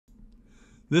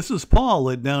This is Paul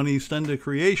at Downeast Under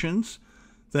Creations.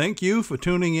 Thank you for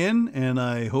tuning in, and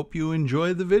I hope you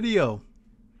enjoy the video.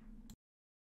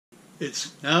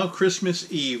 It's now Christmas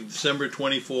Eve, December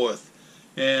 24th,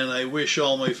 and I wish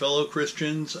all my fellow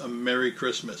Christians a Merry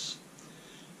Christmas.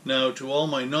 Now, to all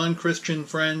my non-Christian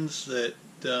friends that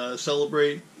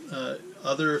celebrate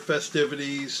other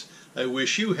festivities, I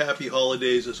wish you happy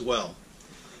holidays as well.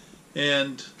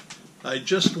 And I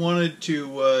just wanted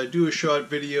to do a short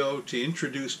video to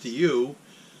introduce to you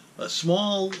a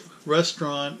small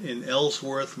restaurant in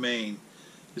Ellsworth, Maine.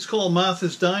 It's called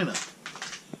Martha's Diner.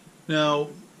 Now,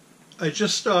 I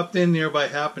just stopped in there by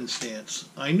happenstance.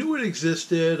 I knew it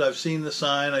existed, I've seen the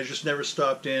sign, I just never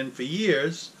stopped in for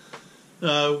years.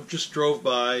 Just drove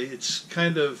by. It's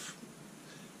kind of,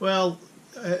 well,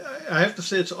 I have to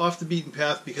say it's off the beaten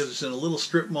path because it's in a little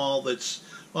strip mall that's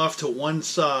off to one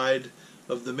side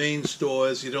of the main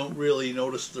stores. You don't really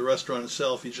notice the restaurant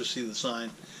itself, you just see the sign.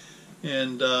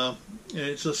 And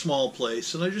it's a small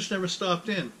place, and I just never stopped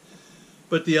in.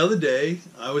 But the other day,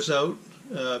 I was out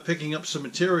picking up some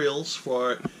materials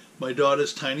for my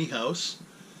daughter's tiny house,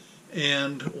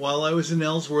 and while I was in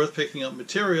Ellsworth picking up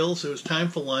materials, it was time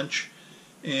for lunch,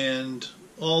 and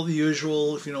all the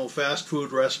usual, fast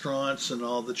food restaurants and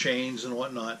all the chains and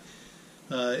whatnot.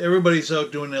 Everybody's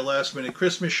out doing their last minute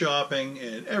Christmas shopping,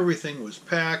 and everything was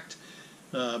packed.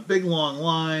 Big long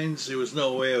lines. There was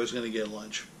no way I was going to get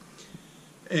lunch.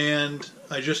 And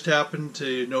I just happened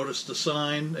to notice the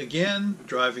sign again,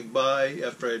 driving by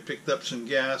after I had picked up some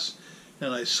gas,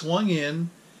 and I swung in,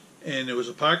 and there was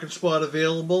a parking spot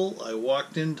available. I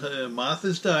walked into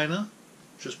Martha's Diner,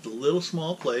 just a little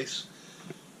small place,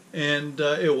 and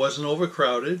it wasn't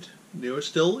overcrowded. There were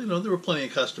still, there were plenty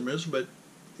of customers, but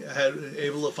I had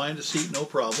able to find a seat, no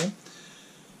problem.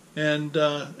 And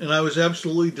I was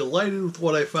absolutely delighted with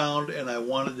what I found, and I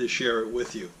wanted to share it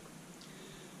with you.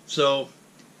 So,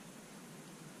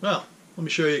 well, let me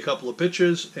show you a couple of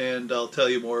pictures, and I'll tell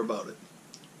you more about it.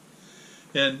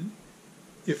 And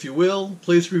if you will,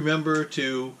 please remember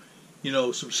to,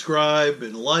 subscribe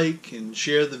and like and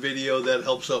share the video. That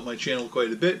helps out my channel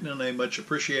quite a bit, and I much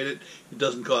appreciate it. It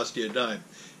doesn't cost you a dime.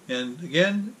 And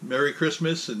again, Merry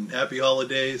Christmas and Happy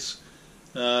Holidays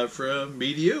from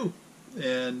me to you.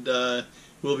 And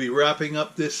we'll be wrapping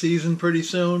up this season pretty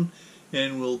soon,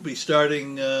 and we'll be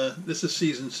starting, this is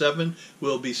season 7,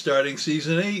 we'll be starting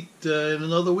season 8 in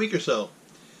another week or so.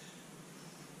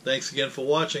 Thanks again for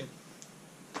watching.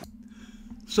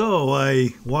 So I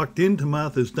walked into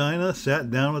Martha's Diner,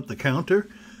 sat down at the counter.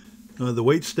 The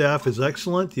wait staff is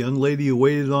excellent. The young lady who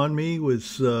waited on me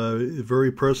was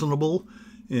very personable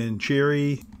and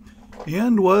cheery,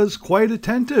 and was quite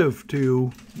attentive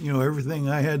to, everything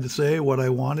I had to say, what I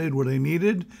wanted, what I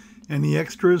needed, any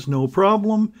extras, no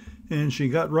problem. And she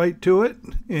got right to it,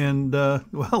 and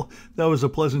well, that was a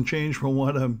pleasant change from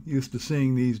what I'm used to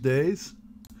seeing these days.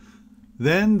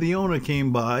 Then the owner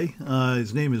came by.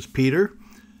 His name is Peter,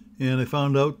 and I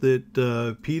found out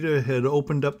that Peter had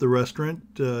opened up the restaurant.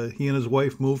 He and his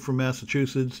wife moved from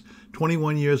Massachusetts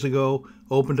 21 years ago,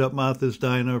 opened up Martha's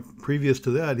Diner. Previous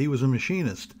to that, he was a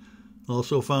machinist.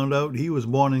 Also found out he was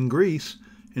born in Greece,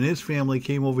 and his family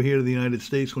came over here to the United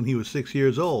States when he was 6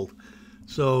 years old.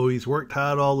 So he's worked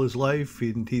hard all his life,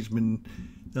 and he's been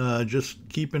just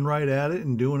keeping right at it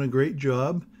and doing a great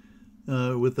job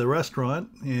with the restaurant.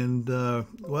 And,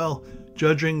 well,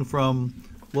 judging from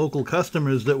local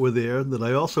customers that were there that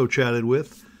I also chatted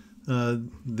with,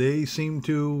 they seem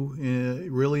to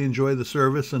really enjoy the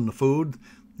service and the food.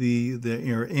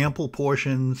 The ample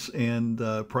portions and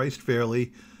priced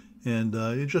fairly, and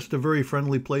it's just a very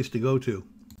friendly place to go to.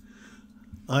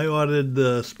 I ordered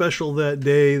the special that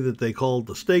day that they called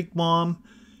the Steak Bomb,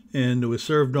 and it was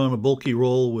served on a bulky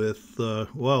roll with,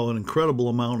 well, an incredible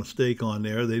amount of steak on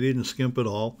there. They didn't skimp at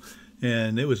all,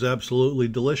 and it was absolutely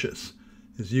delicious,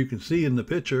 as you can see in the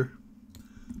picture.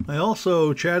 I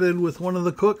also chatted with one of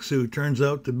the cooks, who turns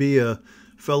out to be a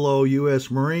fellow U.S.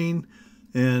 Marine,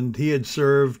 and he had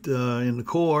served in the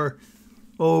Corps,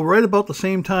 right about the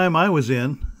same time I was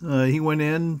in. He went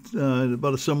in at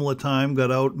about a similar time,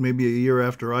 got out maybe a year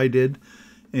after I did,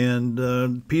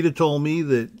 and Peter told me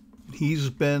that he's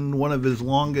been one of his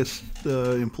longest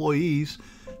employees,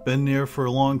 been there for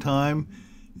a long time,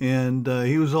 and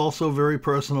he was also very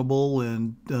personable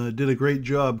and did a great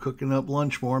job cooking up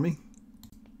lunch for me.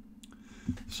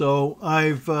 So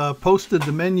I've posted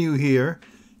the menu here,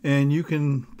 and you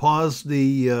can pause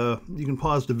the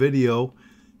video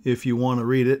if you want to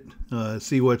read it,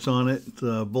 see what's on it,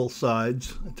 both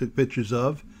sides I took pictures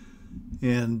of.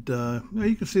 And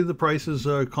you can see the prices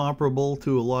are comparable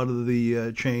to a lot of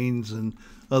the chains and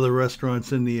other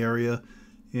restaurants in the area.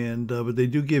 and but they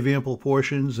do give ample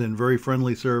portions and very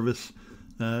friendly service.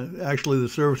 Actually, the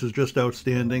service is just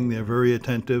outstanding. They're very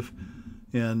attentive,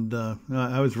 and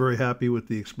I was very happy with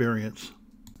the experience.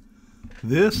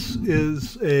 This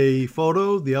is a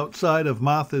photo, the outside of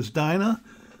Martha's Diner,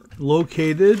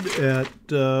 located at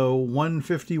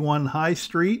 151 High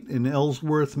Street in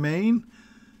Ellsworth, Maine.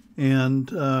 And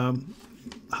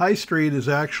High Street is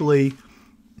actually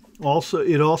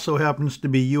also happens to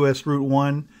be US Route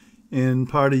 1 and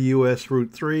part of US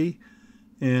Route 3.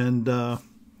 And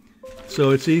so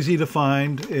it's easy to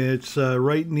find. It's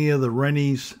right near the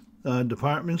Rennie's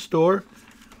department store.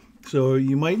 So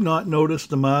you might not notice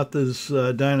the Martha's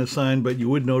Diner sign, but you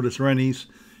would notice Rennie's.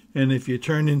 And if you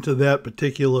turn into that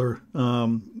particular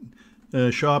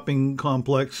shopping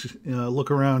complex,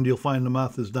 look around, you'll find the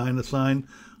Martha's Diner sign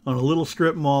on a little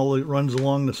strip mall that runs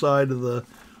along the side of the,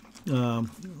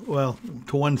 well,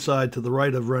 to one side to the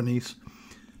right of Rennie's.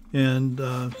 And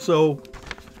so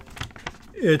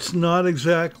it's not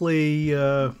exactly,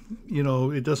 you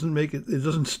know, it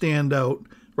doesn't stand out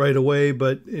right away,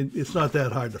 but it's not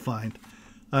that hard to find.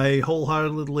 I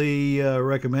wholeheartedly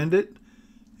recommend it.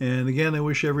 And again, I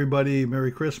wish everybody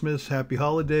Merry Christmas, Happy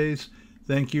Holidays.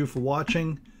 Thank you for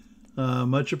watching.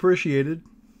 Much appreciated.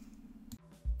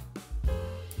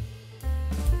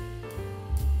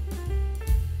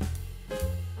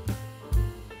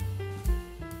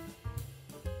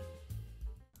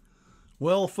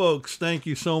 Well, folks, thank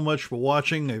you so much for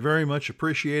watching. I very much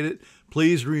appreciate it.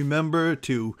 Please remember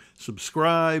to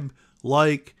subscribe,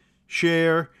 like,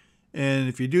 share, and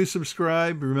if you do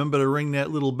subscribe, remember to ring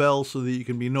that little bell so that you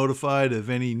can be notified of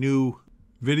any new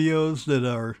videos that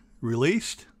are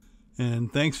released.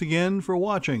 And thanks again for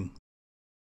watching.